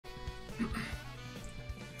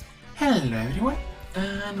Hello everyone,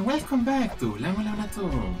 and welcome back to La-Mulana 2.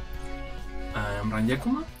 I'm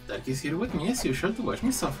Ranjakumo, Dark is here with me as usual to watch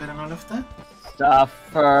me suffer and all of that.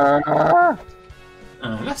 Suffer!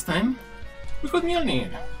 Last time, we got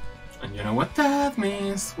Mjolnir. And you know what that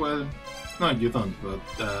means? Well, no you don't, but...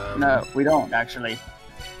 No, we don't, actually.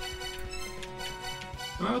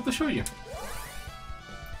 I'm about to show you.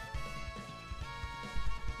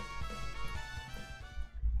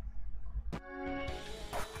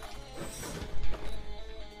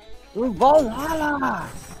 Valhalla!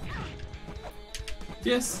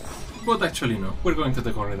 Yes, but actually no, we're going to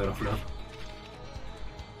the corridor of love.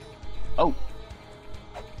 Oh.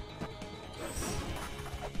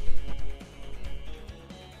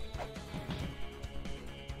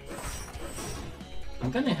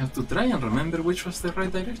 And then I have to try and remember which was the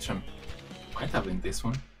right direction. Might have been this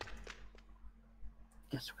one.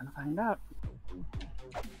 Guess we're gonna find out.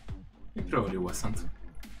 It probably wasn't.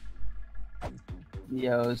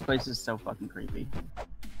 Yo, this place is so fucking creepy.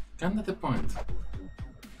 Kinda the point.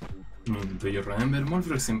 Do you remember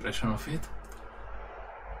Mulfrug's impression of it?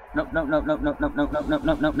 Nope, nope, nope, nope, nope, nope, nope, nope, nope,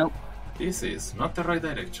 nope, nope, nope. This is not the right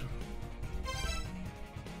direction.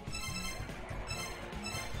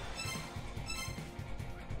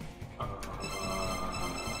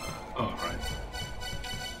 Alright.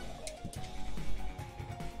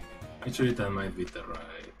 Actually, that might be the right.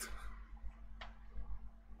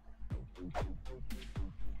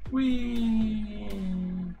 Whee!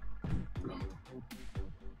 Plump.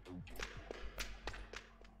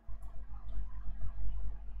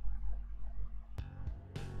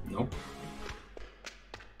 Nope.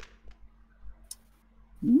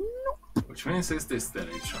 Nope. Which means it's this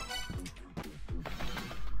direction.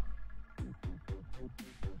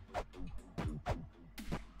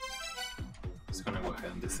 Just gonna go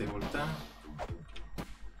ahead and disable that.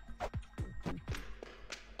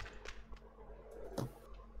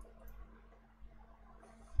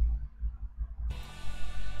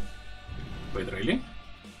 Wait, really?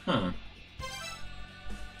 Huh.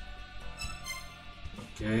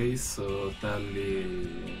 Okay, so that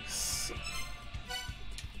leaves...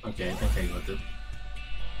 Okay, I think I got it.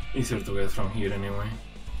 Easier to get from here anyway.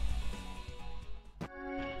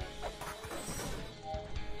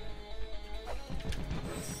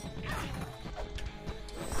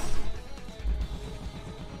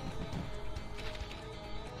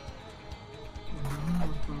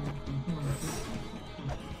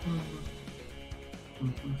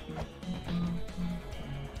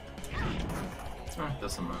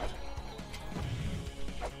 Doesn't matter.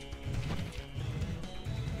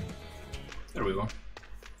 There we go.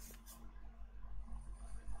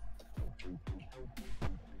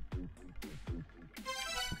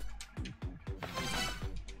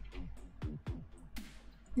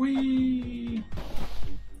 Whee!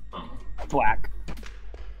 Oh. Thwack.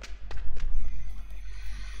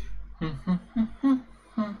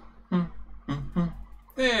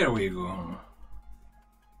 There we go.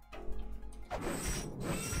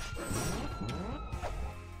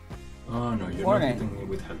 Oh no, you're not hitting me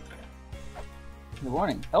with health drain. Good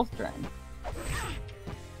warning, health drain.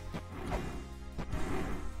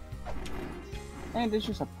 And it's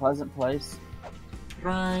just a pleasant place.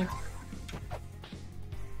 Right.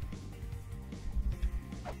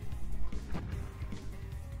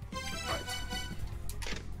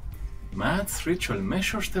 Matt's ritual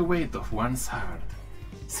measures the weight of one's heart.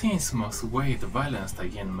 Since most weight balanced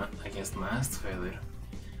against Matt's feather,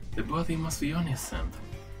 the body must be innocent,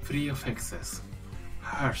 free of excess.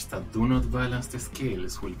 Hearts that do not balance the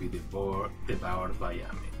scales will be devoured by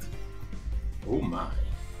Amit. Oh my.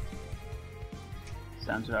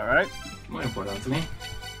 Sounds about right. More importantly,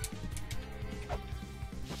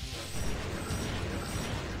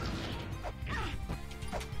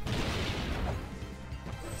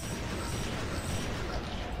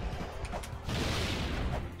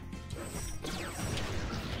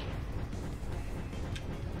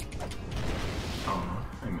 oh,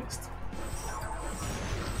 I missed.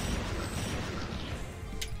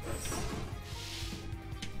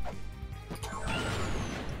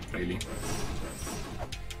 Really?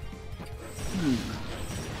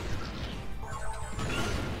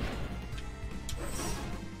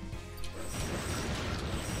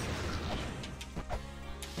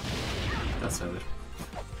 That's better.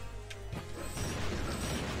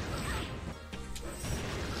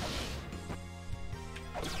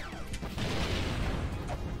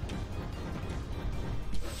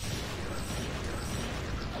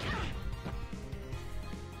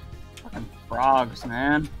 Fucking frogs,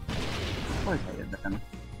 man. What hated them.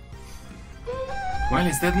 Well,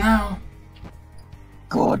 he's dead now.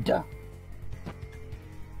 Good.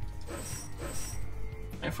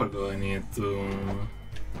 forgot I need to...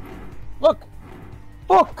 Look!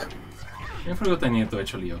 Book! I forgot I need to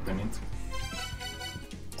actually open it.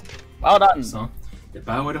 Well done! So, the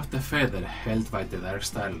power of the feather held by the Dark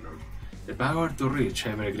Star Lord. The power to reach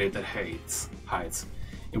ever greater heights.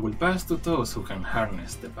 It will pass to those who can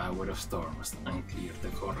harness the power of storms and clear the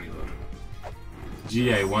corridor.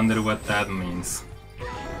 Gee, I wonder what that means.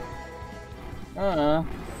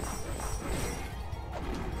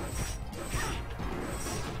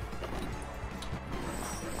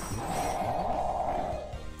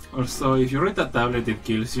 Also, if you read a tablet, it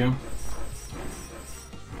kills you.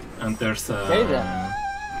 And there's a... Okay, then.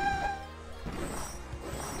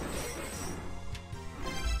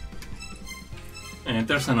 And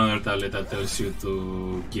there's another tablet that tells you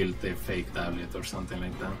to kill the fake tablet or something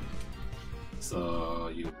like that. So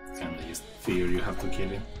you kinda just figure you have to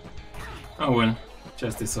kill it. Oh well,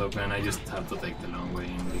 chest is open, I just have to take the long way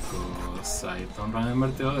in because I don't remember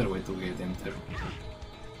the other way to get in there.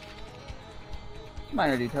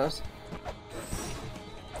 Minor details.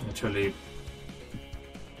 Actually,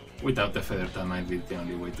 without the feather that might be the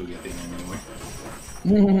only way to get in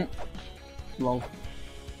anyway. Lol.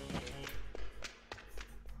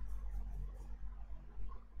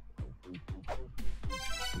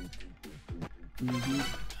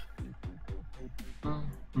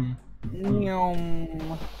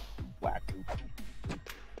 Whack.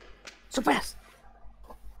 So fast!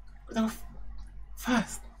 So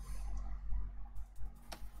fast!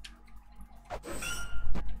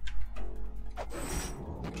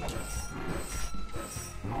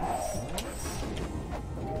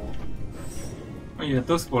 Oh yeah,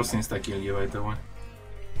 those balls insta-kill you by the way.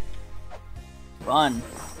 Run.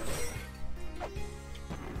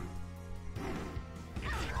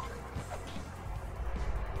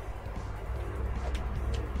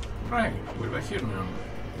 Right, we're back here now.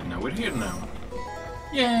 And now we're here now.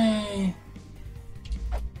 Yay!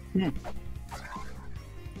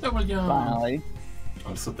 Double jump! Finally.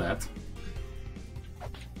 Also that.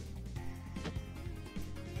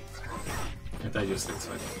 And I just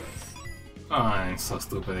expect. Oh, I'm so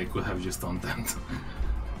stupid, I could have just done that.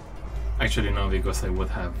 Actually no, because I would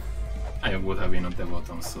have been at the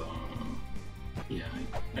bottom, so yeah,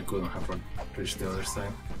 I couldn't have reached the other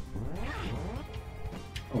side.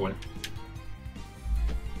 Oh well.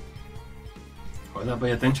 Gotta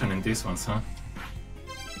pay attention in these ones, huh?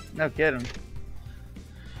 No kidding.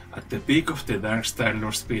 At the peak of the Dark Star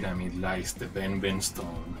Lord's pyramid lies the Ben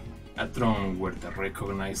Stone, a throne where the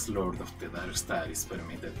recognized Lord of the Dark Star is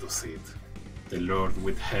permitted to sit. The Lord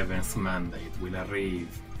with Heaven's mandate will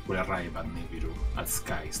arrive at Nibiru, at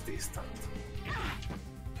skies distant.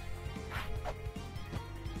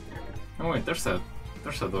 Oh wait, there's a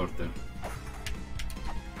door there.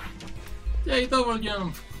 Yay, double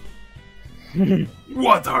jump!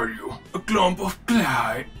 What are you? A clump of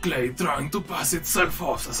clay trying to pass itself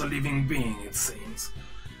off as a living being, it seems.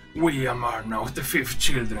 We Amarna of the Fifth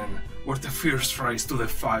Children were the first rise to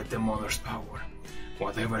defy the Mother's power.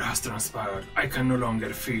 Whatever has transpired, I can no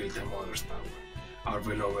longer feel the Mother's power. Our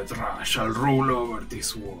beloved Ra shall rule over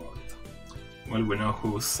this world. Well, we know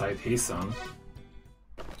whose side he's on.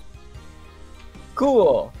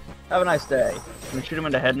 Cool. Have a nice day. Can we shoot him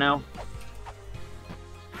in the head now?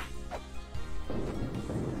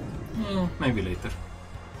 Maybe later.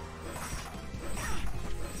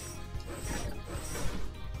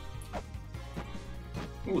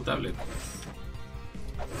 Ooh, tablet.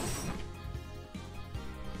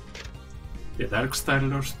 The Dark Star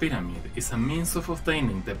Lord's Pyramid is a means of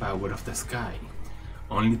obtaining the power of the sky.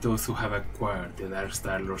 Only those who have acquired the Dark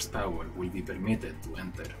Star Lord's power will be permitted to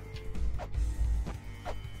enter.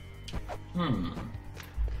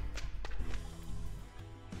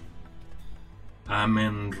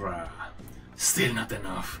 Amen-Ra. Still not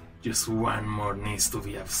enough. Just one more needs to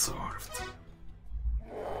be absorbed.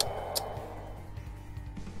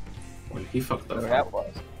 Well, he fucked up. Whatever that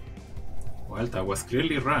was. Well, that was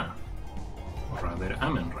clearly Ra. Or rather,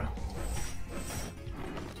 Amen-Ra.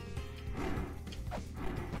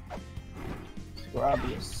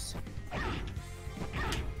 Obvious.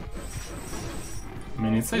 I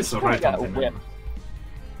mean, it says so right on the name.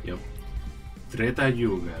 Yep. Treta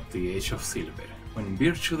Yuga, the Age of Silver, when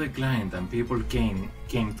virtue declined and people came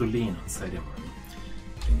to lean on ceremony.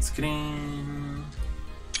 Green screen.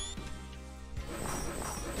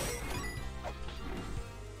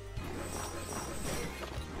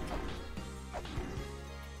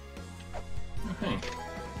 Okay.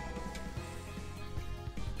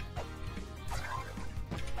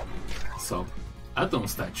 So, Atom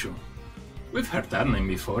Statue. We've heard that name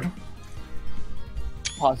before.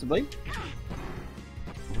 Possibly.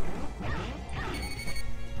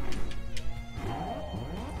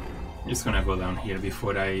 Just gonna go down here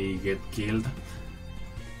before I get killed.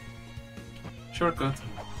 Shortcut.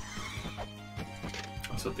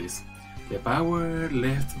 Also this. The power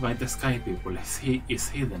left by the Sky People is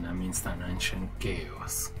hidden amidst an ancient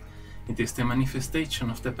chaos. It is the manifestation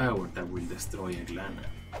of the power that will destroy Eg-Lana.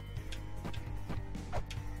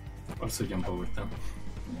 Also jump over them.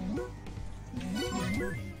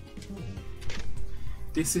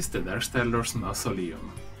 This is the Darkstar Lord's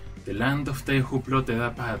Mausoleum, the land of they who plotted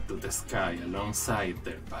a path to the sky alongside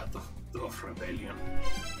their path of rebellion.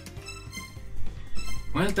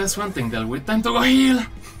 Well, that's one thing dealt with. Time to go heal!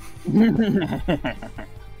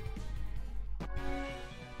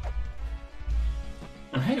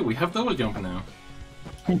 And hey, we have double jump now.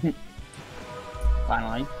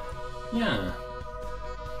 Finally. Yeah.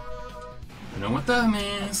 You know what that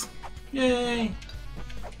means? Yay!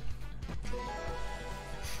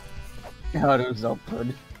 Oh, it was so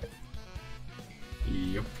good.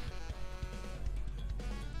 Yep.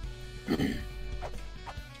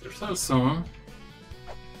 There's also...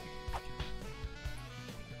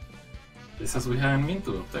 places we haven't been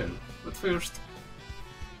to up there, but first...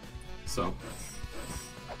 So...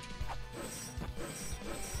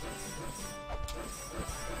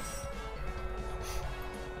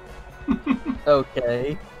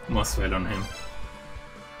 Okay. Moss fell on him.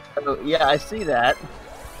 Oh, yeah, I see that.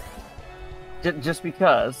 Just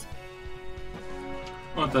because.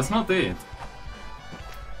 Oh, that's not it.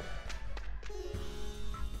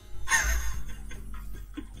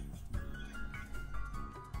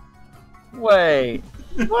 Wait.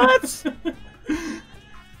 What?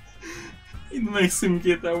 It makes him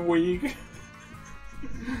get a wig.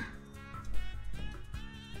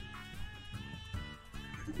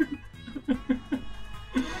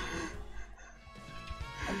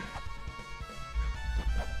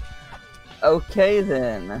 Okay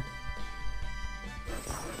then.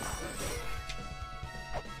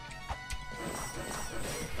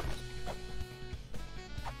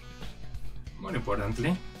 More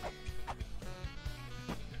importantly,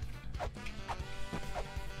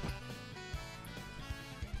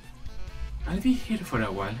 I'll be here for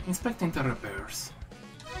a while, inspecting the repairs.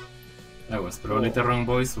 That was probably the wrong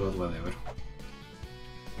voice, but whatever.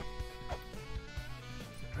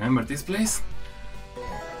 Remember this place?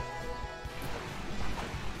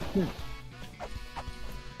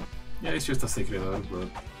 Yeah, it's just a secret door, but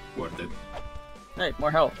worth it. Hey,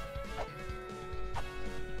 more help.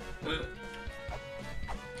 Can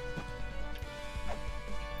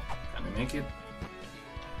I make it?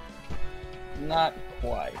 Not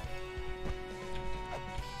quite.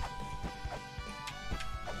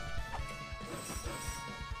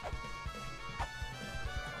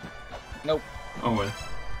 Nope. Oh well.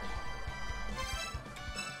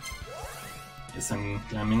 Guess I'm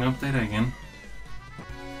climbing up there again.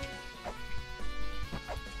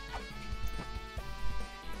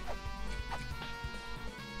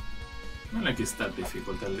 Not like it's that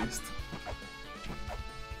difficult at least.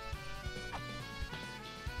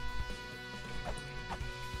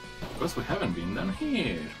 Of course we haven't been down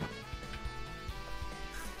here.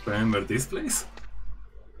 Remember this place?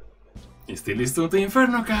 It still is to the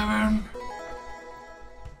Inferno Cavern!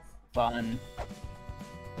 Fun.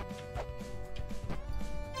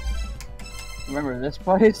 Remember this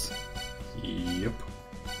place? Yep.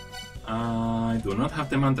 I do not have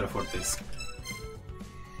the mantra for this.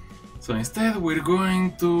 So instead we're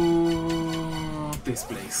going to this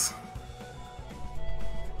place.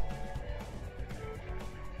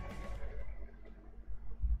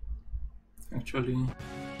 Actually...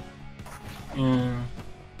 yeah...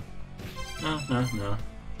 No.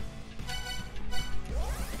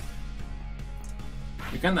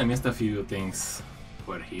 We kinda missed a few things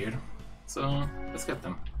for here, so let's get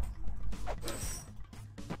them.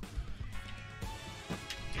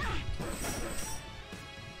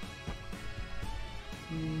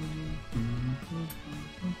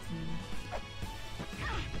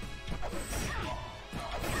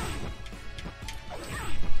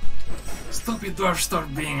 Stupid dwarves, stop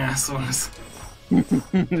being assholes.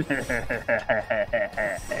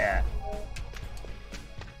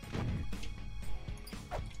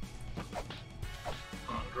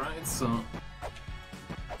 Alright, so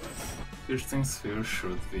first things first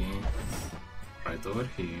should be right over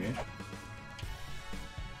here.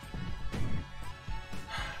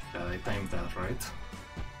 Glad I timed that right.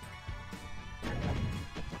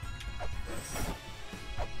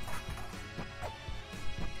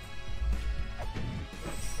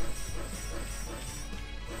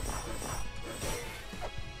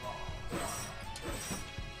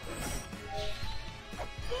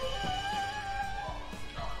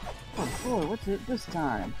 Oh, what's it this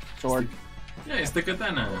time? Sword. Yeah, it's the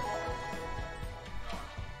katana.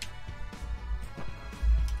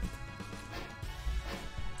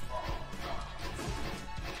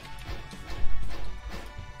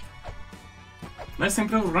 Let's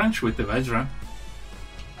improve range with the Vajra.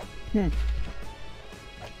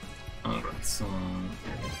 Alright, so...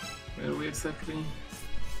 where are we exactly?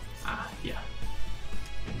 Ah, yeah.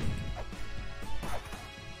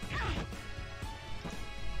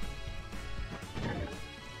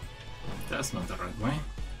 That's not the right way.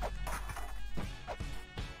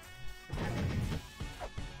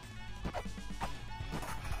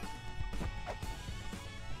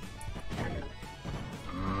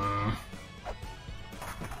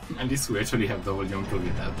 At least we actually have double jump to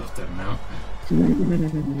get out of there now.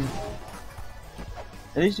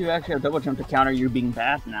 At least you actually have double jump to counter you being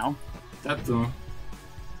bad now. That too.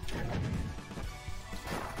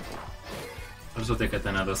 Also the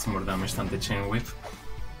katana does more damage than the chain whip,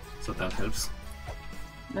 so that helps.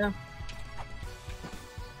 Yeah.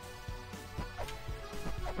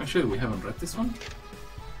 Oh shit, we haven't read this one?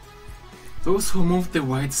 Those who move the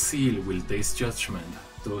white seal will taste judgment.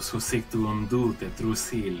 Those who seek to undo the true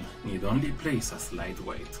seal need only place a slight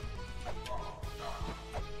weight.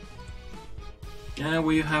 Yeah,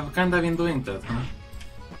 we have kinda been doing that, huh?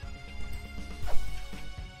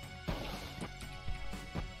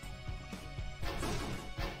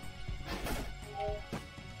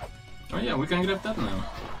 Oh yeah, we can grab that now.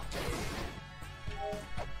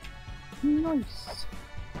 Nice.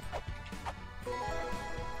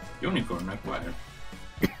 Unicorn acquired.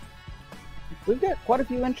 We've got quite a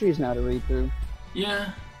few entries now to read through.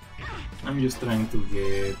 Yeah, I'm just trying to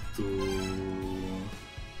get to...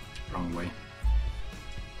 wrong way.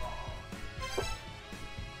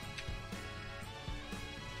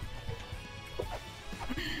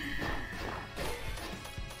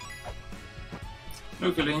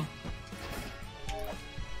 Luckily,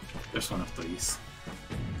 there's one of these.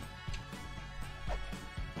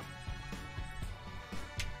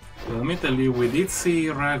 So admittedly, we did see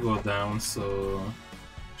Rago down, so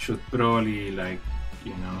should probably, like,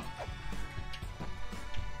 you know,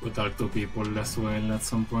 go talk to people as well at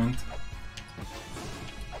some point.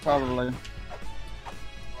 Probably.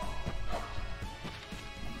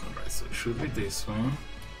 Alright, so it should be this way.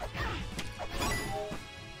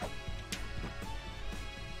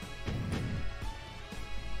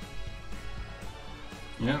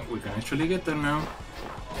 Yeah, we can actually get there now.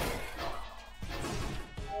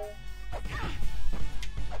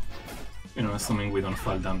 You know, assuming we don't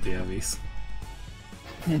fall down the abyss.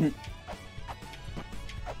 I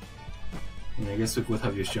guess we could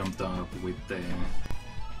have just jumped up with the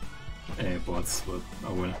bots, but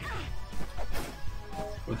oh well.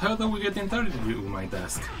 But how do we get in there, you might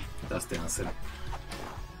ask? That's the answer.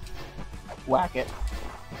 Whack it.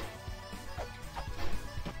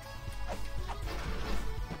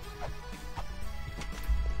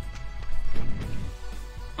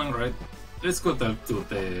 Alright, let's go talk to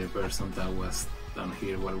the person that was down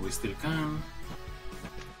here while we still can.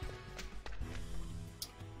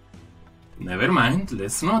 Never mind,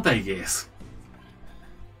 let's not, I guess.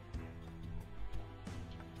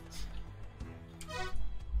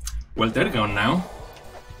 Well, they're gone now.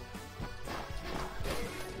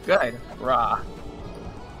 Good. Rah.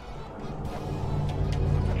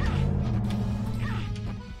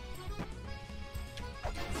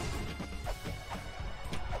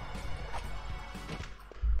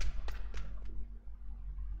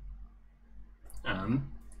 And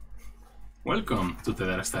welcome to the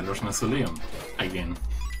Darkstalkers Mausoleum again.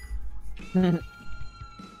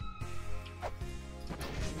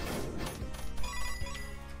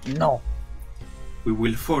 No. We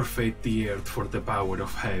will forfeit the earth for the power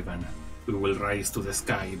of heaven. We will rise to the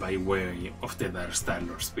sky by way of the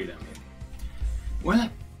Darkstalkers pyramid.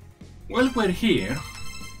 Well, we're here.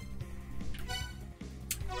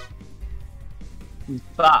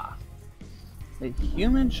 Bah.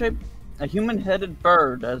 A human-headed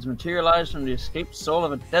bird has materialized from the escaped soul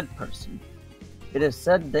of a dead person. It is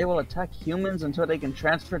said they will attack humans until they can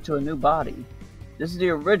transfer to a new body. This is the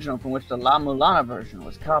original from which the La-Mulana version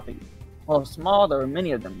was copied. While small, there are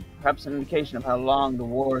many of them, perhaps an indication of how long the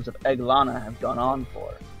wars of Eg-Lana have gone on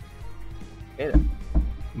for. Okay then.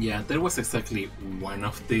 Yeah, there was exactly one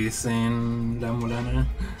of these in La-Mulana.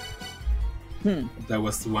 That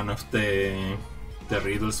was one of the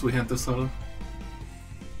riddles we had to solve.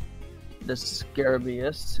 The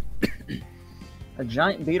Scarabaeus. A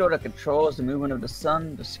giant beetle that controls the movement of the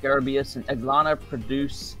sun. The Scarabaeus and Eg-Lana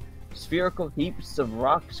produce spherical heaps of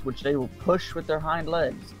rocks which they will push with their hind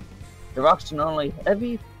legs. The rocks are not only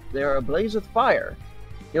heavy, they are ablaze with fire.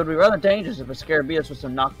 It would be rather dangerous if a Scarabaeus was to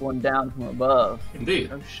knock one down from above.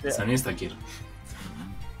 Indeed, Oh shit. it's an insta-kill.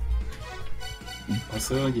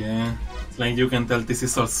 Also, yeah, it's like you can tell this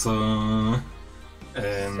is also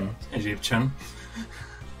Egyptian.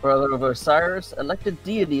 Brother of Osiris, elected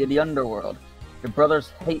deity of the underworld. The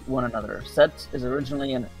brothers hate one another. Set is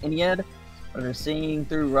originally an Ennead, but after seeing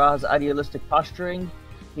through Ra's idealistic posturing,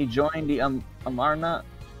 he joined the Amarna.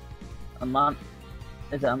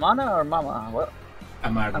 Is it Amana or Mama? What?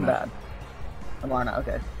 Amarna. I'm bad. Amarna,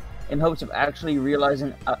 okay. In hopes of actually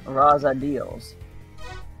realizing Ra's ideals.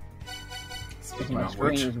 Speaking My of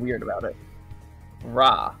screen which, is weird about it.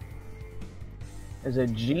 Ra is a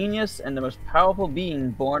genius and the most powerful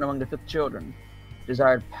being born among the fifth children.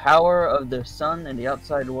 Desired power of the sun and the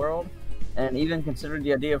outside world, and even considered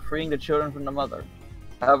the idea of freeing the children from the mother.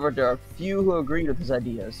 However, there are few who agreed with his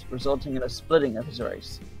ideas, resulting in a splitting of his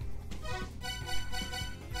race.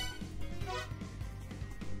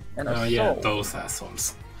 And a oh soul. yeah, those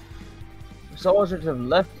assholes. Soldiers have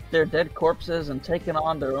left their dead corpses and taken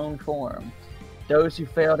on their own form. Those who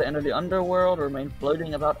fail to enter the underworld remain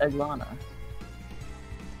floating about Eg-Lana.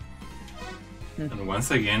 And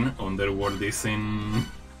once again, Underworld is in...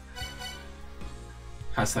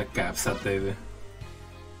 has a caps at the...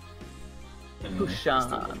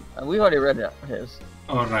 Kushan. We already read it, his.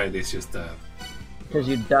 Alright, it's just that... Because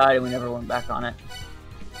you died and we never went back on it.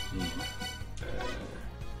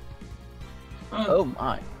 Oh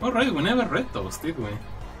my. Alright, we never read those, did we?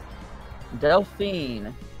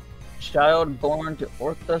 Delphine. Child born to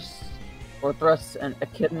Orthrus and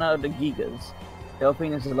Echidna of the Gigas.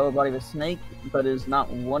 Delphine is the lower body of a snake, but is not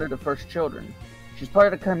one of the first children. She's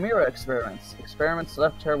part of the Chimera experiments. Experiments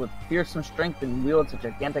left her with fearsome strength and wields a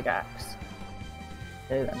gigantic axe.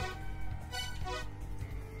 Okay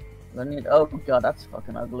then. Oh god, that's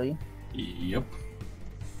fucking ugly. Yep.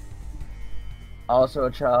 Also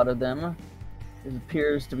a child of them. It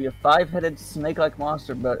appears to be a five-headed snake-like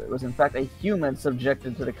monster, but it was in fact a human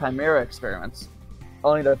subjected to the Chimera experiments.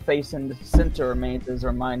 Only the face in the center remains as a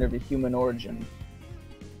reminder of the human origin.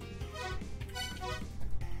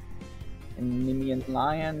 A Nemean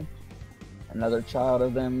lion, another child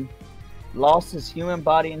of them, lost his human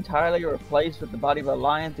body entirely, replaced with the body of a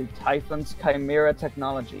lion through Typhon's Chimera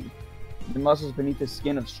technology. The muscles beneath his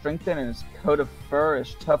skin have strengthened, and his coat of fur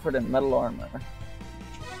is tougher than metal armor.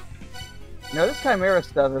 You know, this Chimera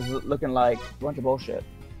stuff is looking like a bunch of bullshit.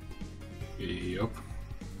 Yep.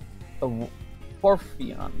 A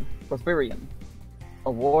Porphyrion.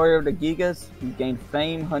 A warrior of the Gigas, he gained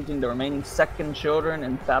fame hunting the remaining second children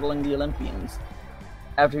and battling the Olympians.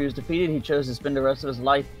 After he was defeated, he chose to spend the rest of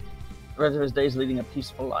his days leading a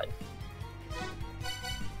peaceful life.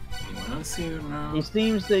 Anyone else here now? He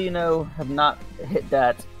seems to, you know, have not hit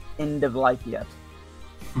that end of life yet.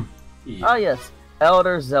 Yeah. Ah yes,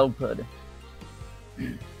 Elder Zelpud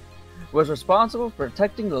was responsible for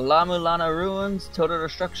protecting the La-Mulana ruins till their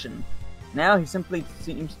destruction. Now he simply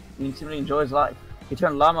enjoys life. He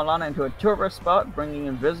turned La-Mulana into a tourist spot, bringing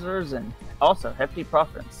in visitors and also hefty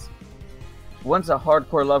profits. Once a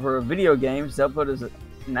hardcore lover of video games, Zelpud is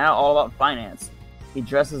now all about finance. He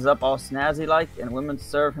dresses up all snazzy-like, and women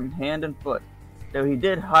serve him hand and foot, though he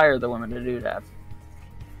did hire the women to do that.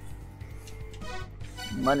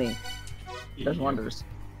 Money does wonders.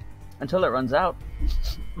 Until it runs out.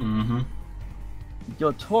 Mm-hmm.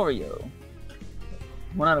 Giltorio.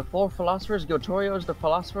 One out of 4 philosophers, Giltorio is the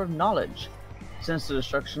philosopher of knowledge. Since the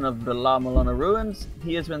destruction of the La-Mulana ruins,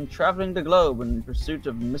 he has been traveling the globe in pursuit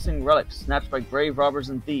of missing relics snatched by grave robbers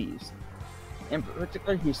and thieves. In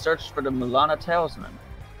particular, he searched for the Mulana Talisman,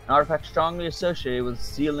 an artifact strongly associated with the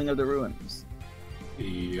sealing of the ruins.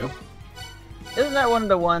 Yep. Isn't that one of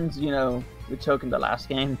the ones, you know, we took in the last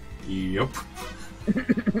game? Yep.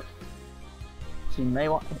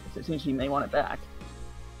 It seems she may want it back.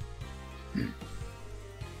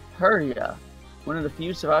 Herja. One of the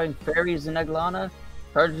few surviving fairies in Eg-Lana,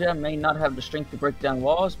 Herja may not have the strength to break down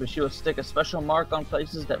walls, but she will stick a special mark on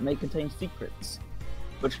places that may contain secrets,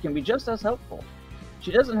 which can be just as helpful.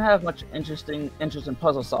 She doesn't have much interest in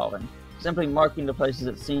puzzle solving, simply marking the places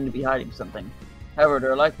that seem to be hiding something. However,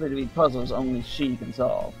 there are likely to be puzzles only she can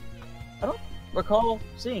solve. I don't recall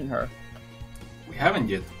seeing her. We haven't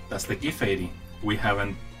yet. That's the key, Feathery. We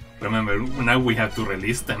haven't. Remember, now we have to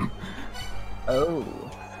release them. Oh.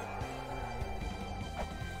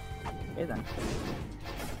 Okay then.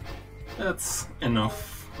 That's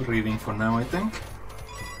enough reading for now, I think.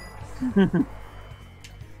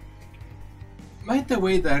 By the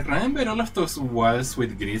way, Dark, remember all of those walls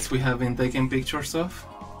with grids we have been taking pictures of?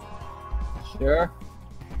 Sure.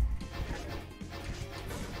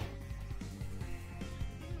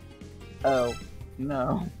 Oh,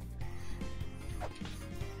 No.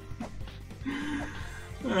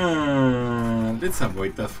 Let's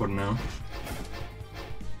avoid that for now.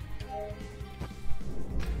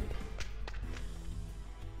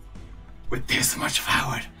 With this much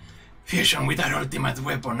power, fusion with our ultimate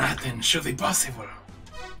weapon, nothing should be possible.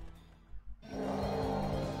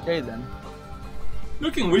 Okay then.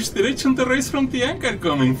 Look in which direction the rays from the anchor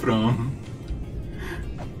coming from.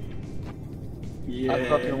 Yeah. I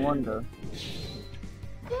fucking wonder.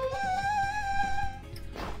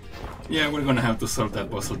 Yeah, we're gonna have to solve that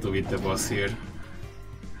puzzle to beat the boss here.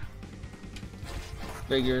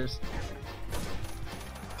 Figures.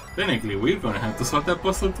 Technically, we're gonna have to solve that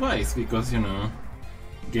puzzle twice because, you know,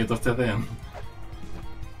 Gate of the Dead.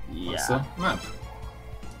 Yeah. Also, map.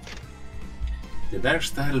 The Dark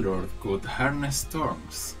Star Lord could harness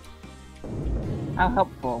storms. How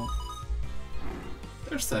helpful.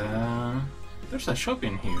 There's a shop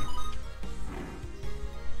in here.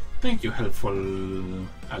 Thank you, helpful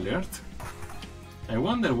alert. I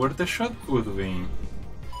wonder where the shop could be.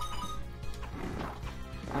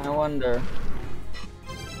 I wonder.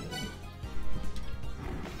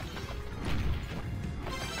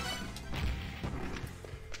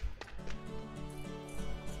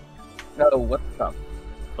 Oh, what the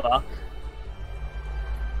fuck?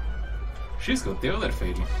 She's got the other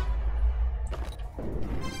fairy.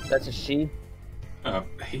 That's a she?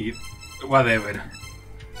 He... whatever.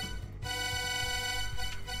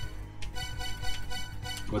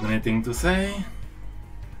 Got anything to say?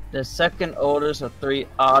 The second oldest of three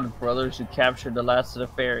odd brothers who captured the last of the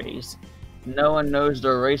fairies. No one knows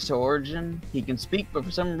their race or origin. He can speak, but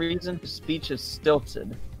for some reason his speech is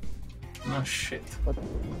stilted. No shit. What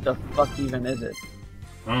the fuck even is it?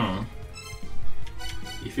 Oh.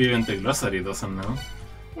 If even the glossary doesn't know.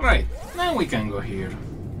 Right, now we can go here.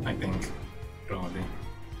 I think. Probably.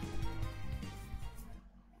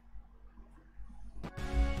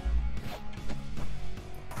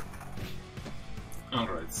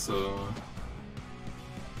 Alright, so...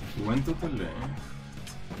 we went to the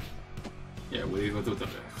left. Yeah, we did go to the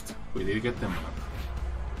left. We did get the map.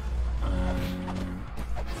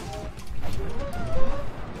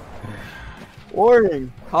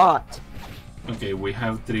 Warning! Hot! Okay, we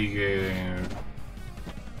have triggered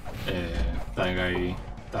that guy,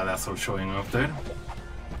 that asshole showing up there.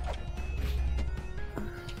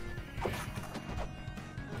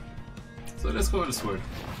 So let's go elsewhere.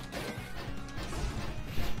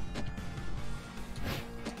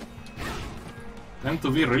 Time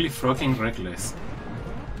to be really fucking reckless.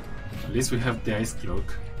 At least we have the ice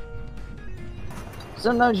cloak.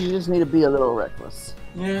 Sometimes you just need to be a little reckless.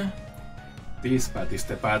 Yeah. This path is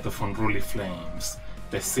the path of unruly flames,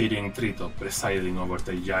 the searing treetop presiding over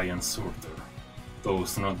the giant surtur.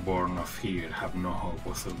 Those not born of here have no hope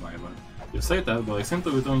of survival. You say that, but I seem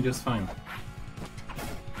to be doing just fine.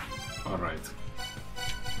 Alright.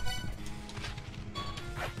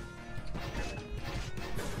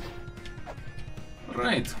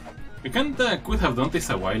 Right. We could have done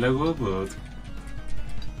this a while ago, but...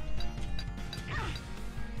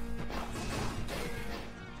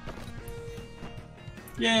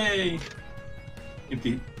 Yay!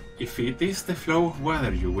 If it is the flow of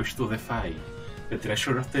water you wish to defy, the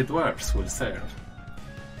treasure of the dwarves will serve.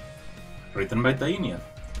 Written by Tainia.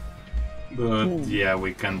 But yeah,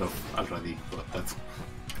 we kind of already got that.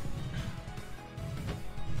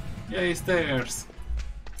 Yay, stairs!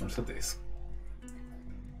 Also this.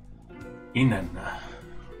 Inanna.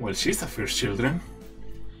 Well, she's a first children.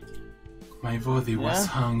 My body was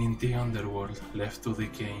hung in the underworld, left to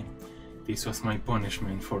decay. This was my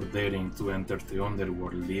punishment for daring to enter the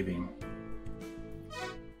underworld living.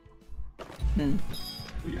 Do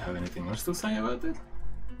you have anything else to say about it?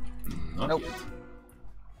 Not yet.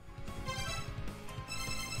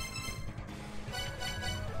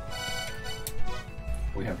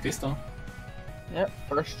 We have this though. Yep,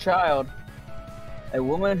 first child. A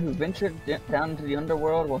woman who ventured down into the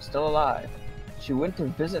underworld while still alive. She went to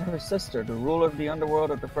visit her sister, the ruler of the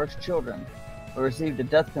underworld of the first children, but received a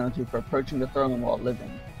death penalty for approaching the throne while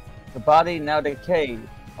living. Her body now decayed,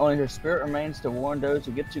 only her spirit remains to warn those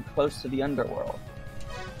who get too close to the underworld.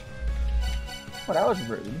 Well, that was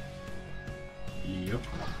rude. Yep.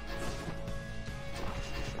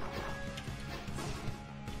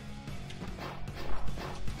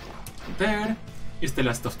 There is the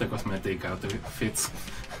last of the cosmetic outfits.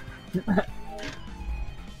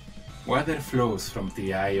 Water flows from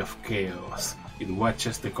the eye of chaos. It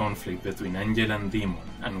watches the conflict between angel and demon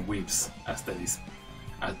and weeps at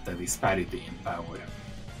the disparity in power.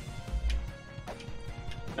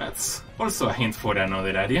 That's also a hint for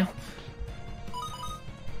another area.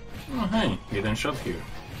 Oh hey, hidden shot here.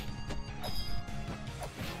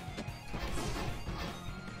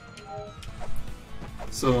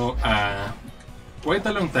 So, quite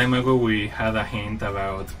a long time ago we had a hint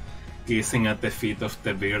about gazing at the feet of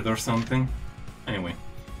the bird or something. Anyway,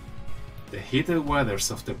 the heated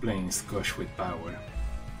waters of the plains gush with power.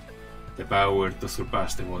 The power to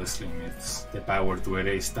surpass the body's limits, the power to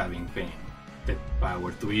erase stabbing pain, the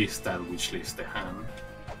power to ease that which leaves the hand.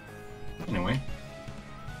 Anyway.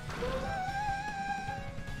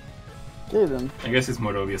 Okay then. I guess it's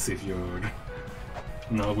more obvious if you're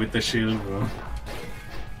not with the shield, bro.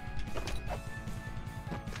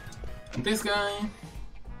 And this guy...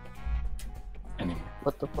 Anyway.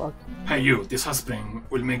 What the fuck? Hey you, this hot spring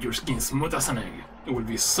will make your skin smooth as an egg. It will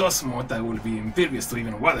be so smooth that it will be impervious to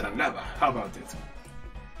even water and lava. How about it?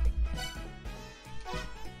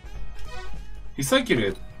 It's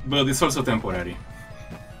accurate, but it's also temporary.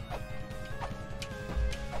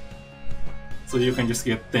 So you can just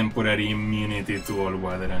get temporary immunity to all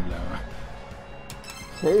water and lava.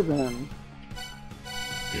 Okay then.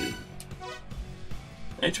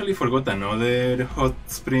 I actually forgot another hot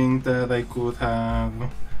spring that I could have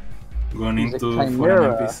gone into for an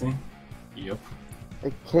NPC. Yup.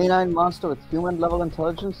 A canine monster with human-level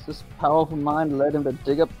intelligence, this powerful mind led him to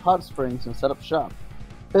dig up hot springs and set up shop.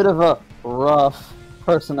 Bit of a rough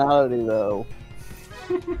personality, though.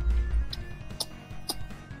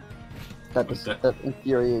 That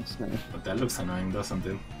infuriates me. But that looks annoying, doesn't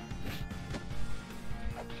it?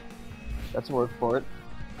 That's a word for it.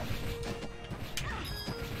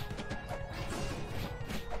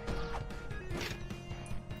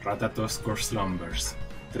 Ratatoskor slumbers.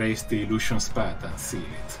 Trace the illusion's path and seal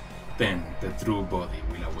it. Then the true body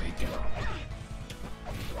will awaken.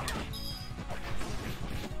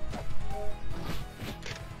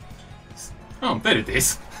 Oh, there it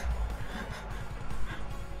is!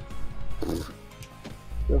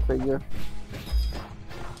 Go figure.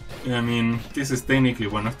 I mean, this is technically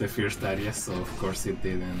one of the first areas, so of course it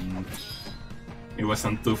didn't... It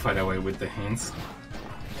wasn't too far away with the hints.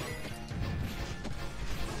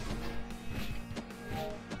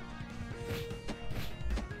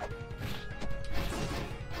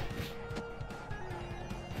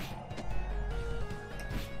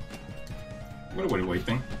 What are we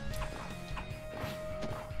waiting?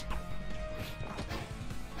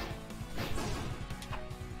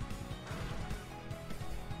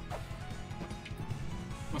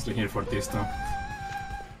 Mostly here for this though.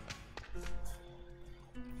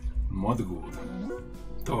 Modgood.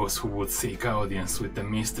 Those who would seek audience with the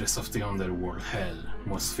mistress of the underworld hell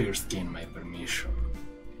must first gain my permission.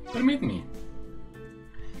 Permit me.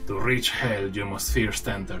 To reach hell you must first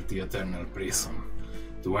enter the eternal prison.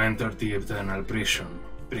 To enter the eternal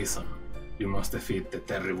prison, you must defeat the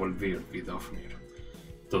terrible beard Vidofnir.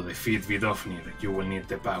 To defeat Vidofnir, you will need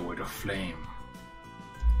the power of flame.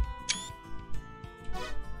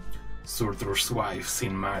 Surtur's wife,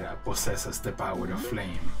 Sinmara, possesses the power of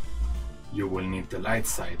flame. You will need the light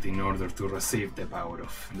side in order to receive the power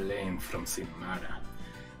of flame from Sinmara.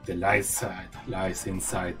 The light side lies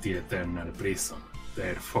inside the eternal prison,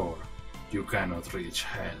 therefore, you cannot reach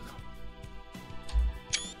hell.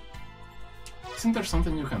 Isn't there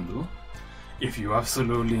something you can do? If you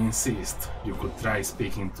absolutely insist, you could try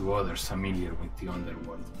speaking to others familiar with the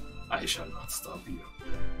underworld. I shall not stop you.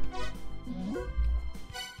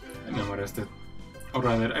 I memorized it. Or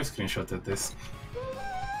rather, I screenshotted this.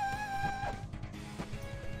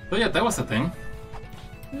 So yeah, that was a thing.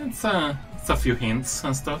 It's a few hints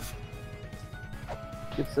and stuff.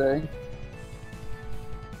 Could say.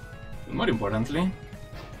 But more importantly,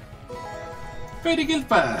 Fairy Guild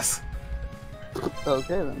Pass!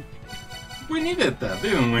 Okay then. We needed that,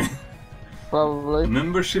 didn't we? Probably. A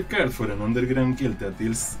membership card for an underground guild that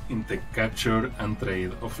deals in the capture and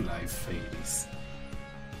trade of live fairies.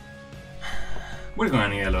 We're gonna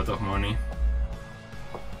need a lot of money.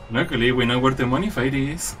 Luckily, we know where the money fight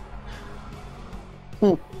is.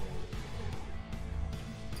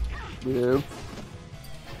 Yeah.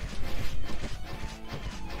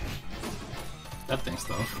 That thing's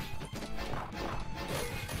tough.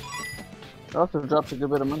 Also drops a good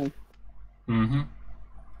bit of money. Mm-hmm.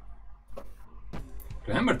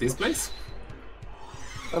 Remember this place?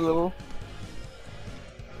 A little.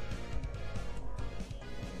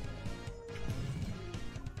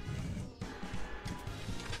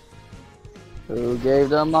 Who gave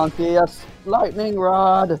the monkey a lightning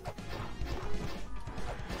rod?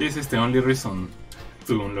 This is the only reason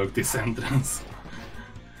to unlock this entrance.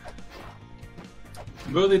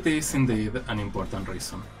 But it is indeed an important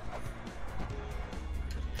reason.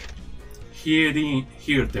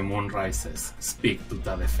 Here the moon rises. Speak to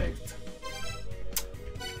that effect.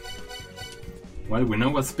 Well, we know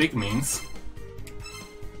what speak means.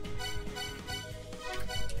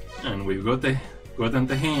 And we've gotten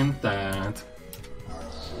the hint that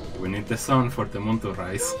we need the sun for the moon to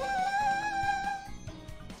rise.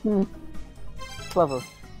 Clever.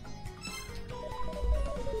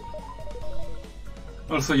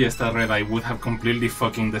 Also, yes, that red eye would have completely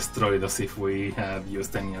fucking destroyed us if we had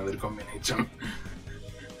used any other combination.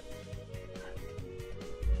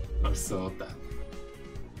 Also that.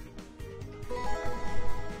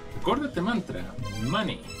 Recorded the mantra.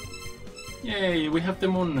 Money. Yay, we have the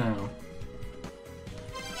moon now.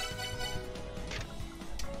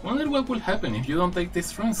 Wonder what will happen if you don't take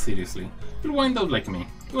this run seriously. You'll wind up like me.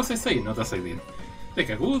 Do as I say, not as I did. Take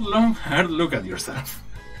a good, long, hard look at yourself.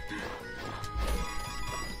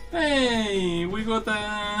 Hey, we got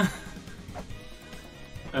a...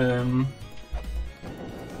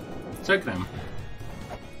 Chakram.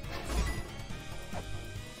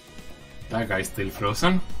 That guy's still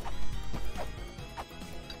frozen.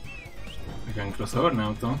 We can cross over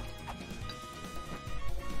now, though.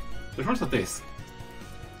 There's also this.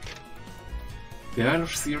 The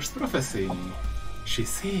Overseer's prophecy. She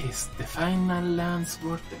sees the final land's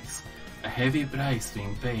vortex, a heavy price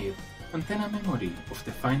being paid, and then a memory of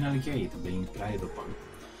the final gate being pried upon,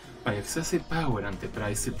 by excessive power and the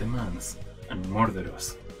price it demands, and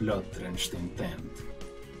murderous, blood-drenched intent.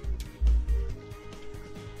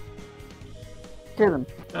 Okay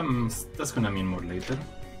then. That's gonna mean more later.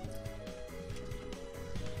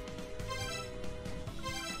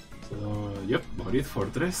 So, yep, Buried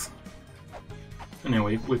Fortress.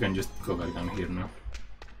 Anyway, we can just go back down here now.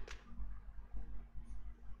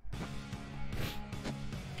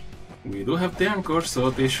 We do have the anchor, so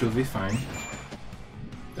this should be fine.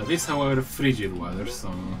 That is our frigid water,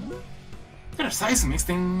 so... There's ice mixed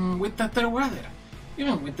in with that there water.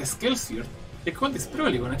 Even with the scales here, the cold is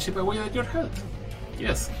probably gonna chip away at your health.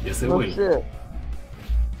 Yes, it will. Shit.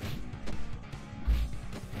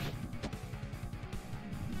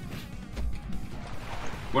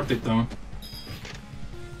 Worth it though.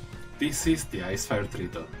 This is the Icefire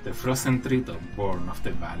Treetop, the frozen treetop born of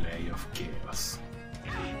the Valley of Chaos.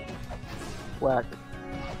 Whack.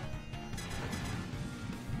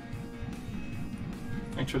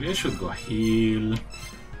 Actually, I should go heal.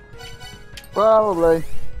 Probably.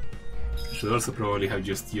 Should also probably have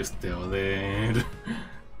just used the other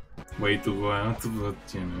way to go out, but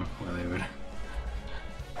you know, whatever.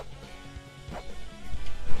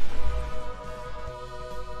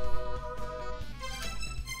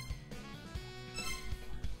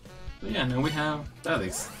 So yeah, now we have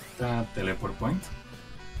that teleport point.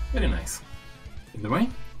 Very nice. Either way,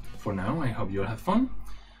 for now I hope you all had fun.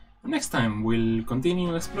 Next time we'll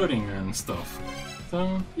continue exploring and stuff.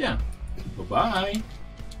 So yeah, bye bye!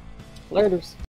 Laters.